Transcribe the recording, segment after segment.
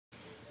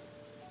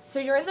So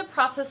you're in the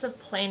process of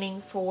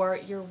planning for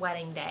your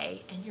wedding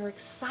day and you're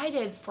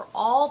excited for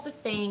all the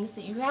things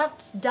that you have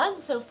done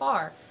so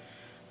far,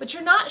 but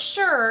you're not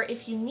sure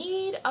if you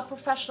need a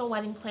professional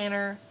wedding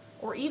planner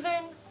or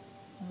even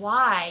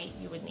why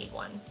you would need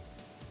one.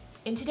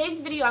 In today's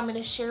video, I'm going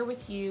to share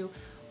with you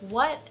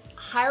what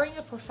hiring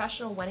a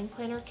professional wedding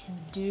planner can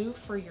do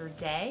for your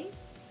day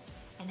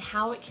and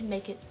how it can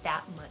make it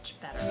that much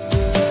better.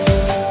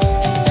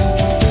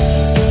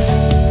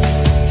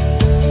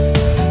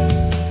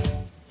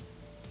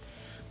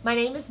 My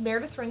name is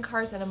Meredith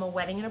Ryncarz and I'm a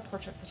wedding and a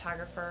portrait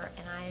photographer,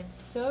 and I am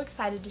so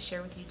excited to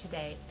share with you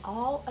today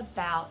all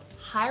about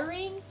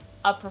hiring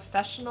a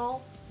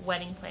professional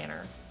wedding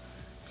planner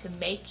to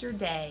make your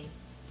day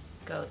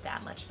go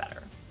that much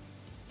better.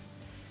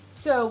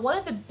 So one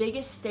of the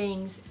biggest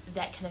things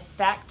that can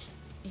affect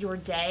your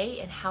day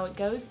and how it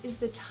goes is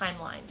the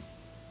timeline.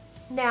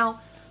 Now,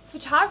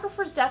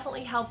 photographers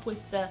definitely help with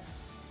the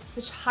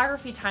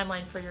photography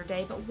timeline for your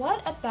day, but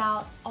what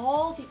about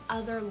all the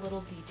other little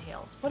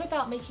details? What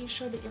about making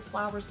sure that your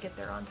flowers get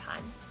there on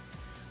time?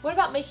 What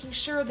about making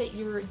sure that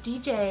your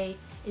DJ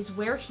is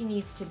where he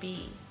needs to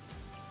be?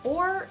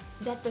 Or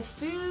that the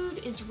food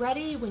is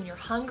ready when your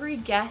hungry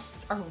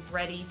guests are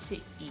ready to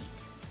eat?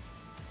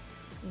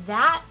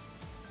 That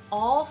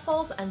all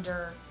falls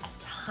under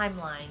a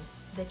timeline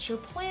that your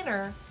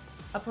planner,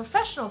 a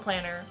professional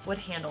planner, would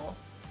handle.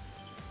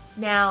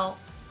 Now,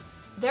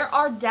 there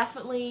are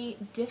definitely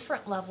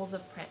different levels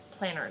of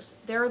planners.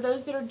 There are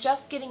those that are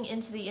just getting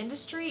into the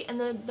industry, and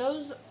then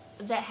those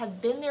that have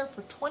been there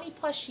for 20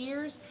 plus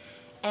years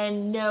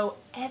and know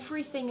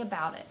everything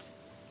about it.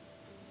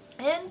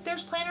 And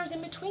there's planners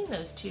in between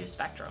those two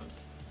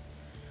spectrums.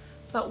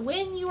 But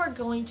when you are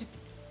going to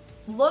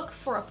look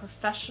for a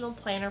professional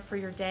planner for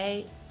your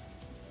day,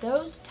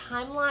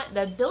 the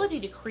ability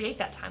to create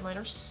that timeline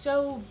are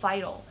so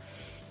vital,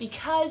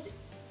 because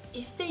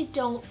if they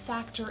don't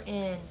factor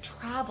in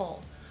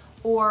travel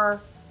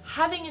or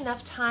having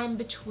enough time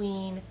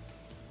between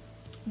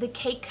the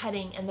cake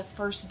cutting and the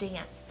first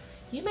dance,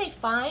 you may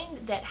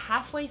find that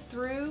halfway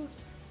through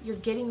your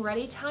getting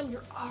ready time,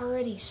 you're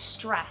already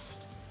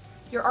stressed.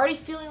 You're already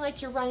feeling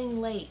like you're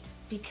running late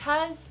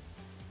because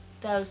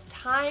those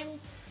time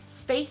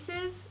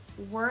spaces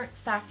weren't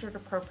factored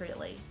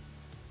appropriately.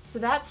 So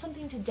that's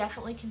something to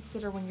definitely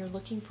consider when you're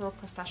looking for a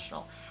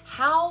professional.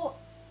 How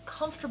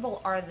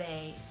comfortable are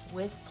they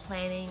with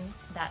planning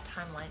that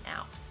timeline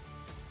out?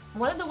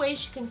 One of the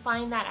ways you can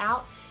find that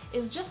out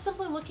is just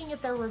simply looking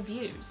at their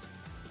reviews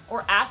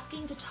or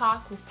asking to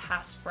talk with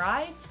past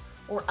brides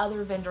or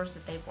other vendors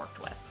that they've worked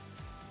with.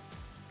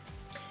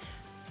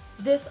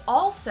 This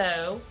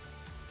also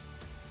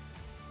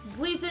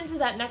leads into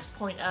that next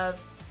point of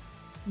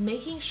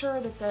making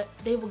sure that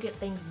they will get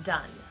things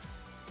done.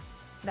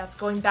 That's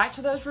going back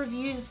to those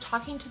reviews,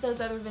 talking to those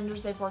other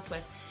vendors they've worked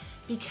with,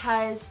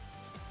 because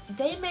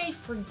they may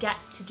forget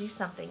to do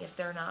something if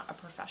they're not a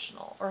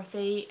professional, or if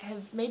they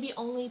have maybe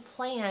only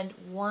planned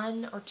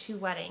 1 or 2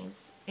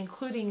 weddings,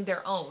 including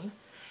their own.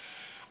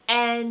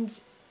 And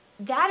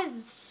that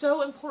is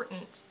so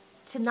important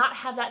to not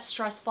have that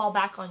stress fall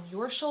back on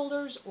your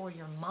shoulders or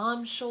your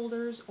mom's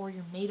shoulders or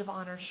your maid of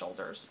honor's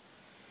shoulders.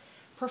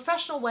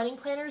 Professional wedding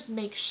planners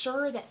make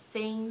sure that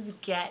things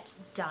get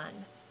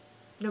done.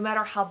 No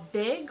matter how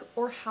big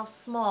or how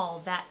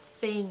small that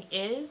thing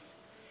is,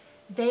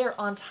 they are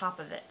on top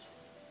of it.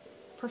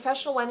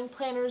 Professional wedding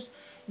planners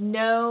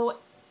know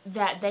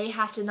that they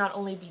have to not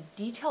only be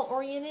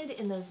detail-oriented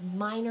in those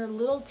minor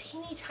little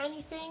teeny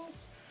tiny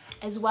things,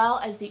 as well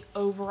as the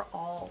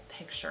overall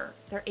picture.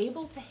 They're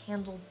able to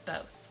handle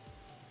both.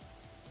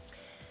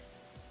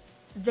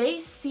 They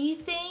see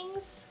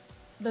things,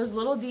 those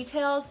little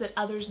details that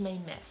others may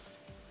miss.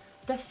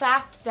 The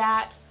fact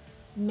that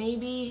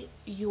maybe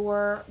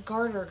your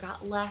garter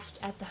got left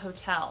at the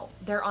hotel,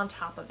 they're on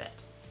top of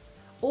it.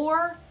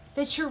 Or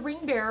that your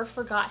ring bearer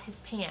forgot his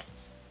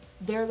pants.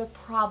 They're the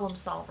problem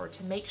solver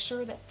to make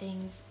sure that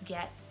things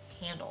get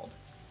handled.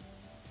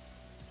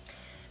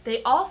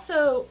 They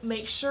also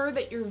make sure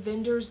that your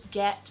vendors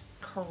get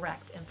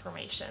correct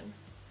information.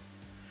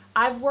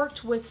 I've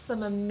worked with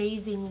some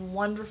amazing,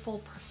 wonderful,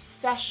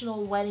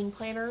 professional wedding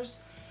planners,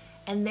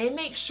 and they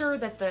make sure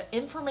that the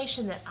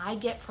information that I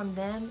get from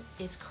them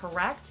is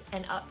correct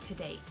and up to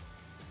date.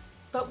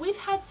 But we've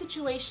had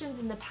situations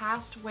in the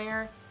past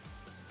where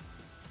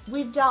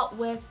we've dealt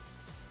with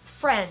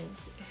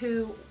friends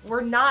who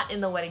were not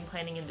in the wedding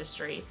planning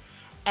industry,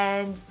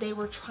 and they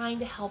were trying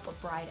to help a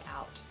bride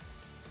out.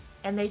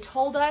 And they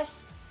told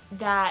us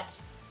that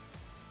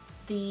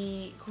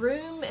the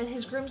groom and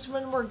his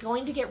groomsmen were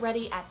going to get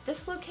ready at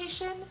this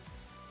location,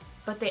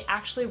 but they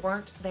actually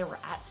weren't. They were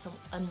at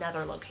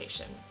another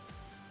location.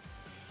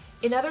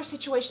 In other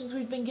situations,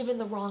 we've been given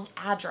the wrong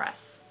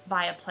address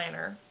by a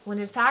planner, when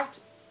in fact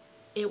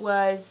it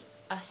was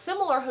a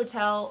similar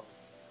hotel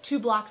 2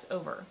 blocks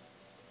over.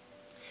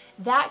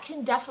 That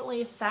can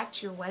definitely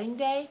affect your wedding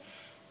day,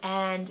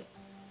 and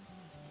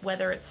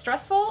whether it's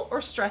stressful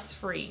or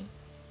stress-free.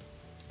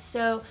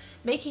 So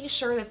making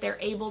sure that they're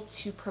able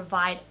to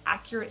provide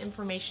accurate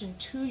information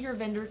to your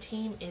vendor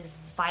team is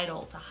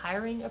vital to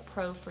hiring a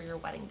pro for your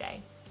wedding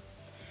day.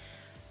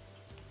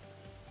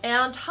 And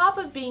on top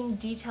of being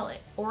detail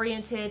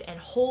oriented and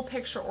whole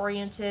picture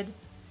oriented,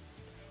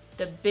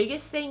 the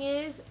biggest thing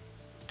is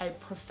a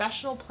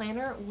professional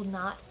planner will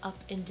not up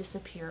and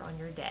disappear on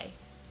your day.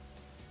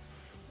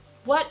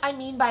 What I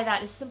mean by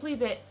that is simply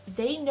that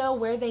they know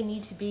where they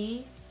need to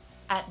be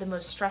at the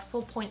most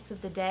stressful points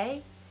of the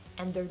day,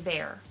 and they're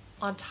there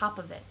on top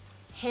of it,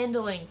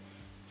 handling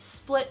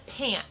split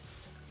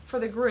pants for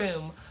the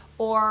groom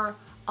or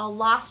a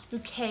lost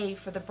bouquet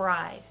for the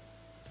bride.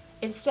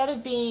 Instead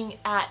of being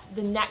at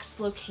the next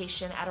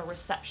location at a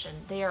reception,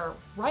 they are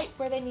right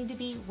where they need to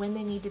be when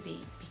they need to be,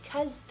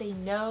 because they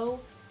know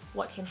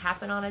what can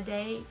happen on a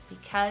day,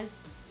 because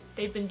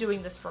they've been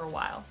doing this for a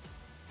while.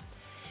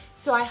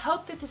 So I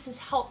hope that this has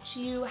helped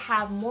you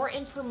have more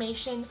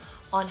information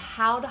on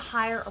how to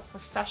hire a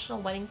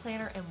professional wedding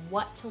planner and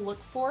what to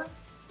look for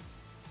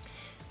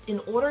in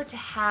order to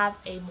have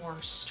a more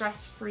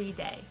stress-free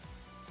day.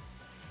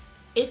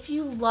 If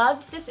you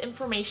loved this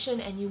information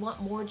and you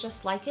want more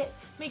just like it,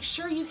 make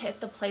sure you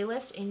hit the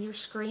playlist in your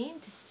screen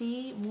to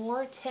see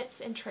more tips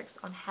and tricks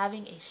on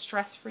having a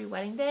stress-free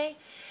wedding day.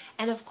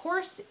 And of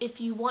course, if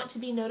you want to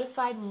be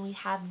notified when we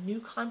have new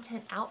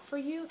content out for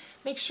you,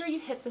 make sure you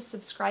hit the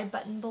subscribe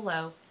button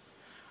below.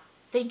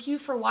 Thank you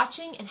for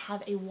watching and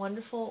have a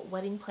wonderful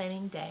wedding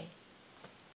planning day.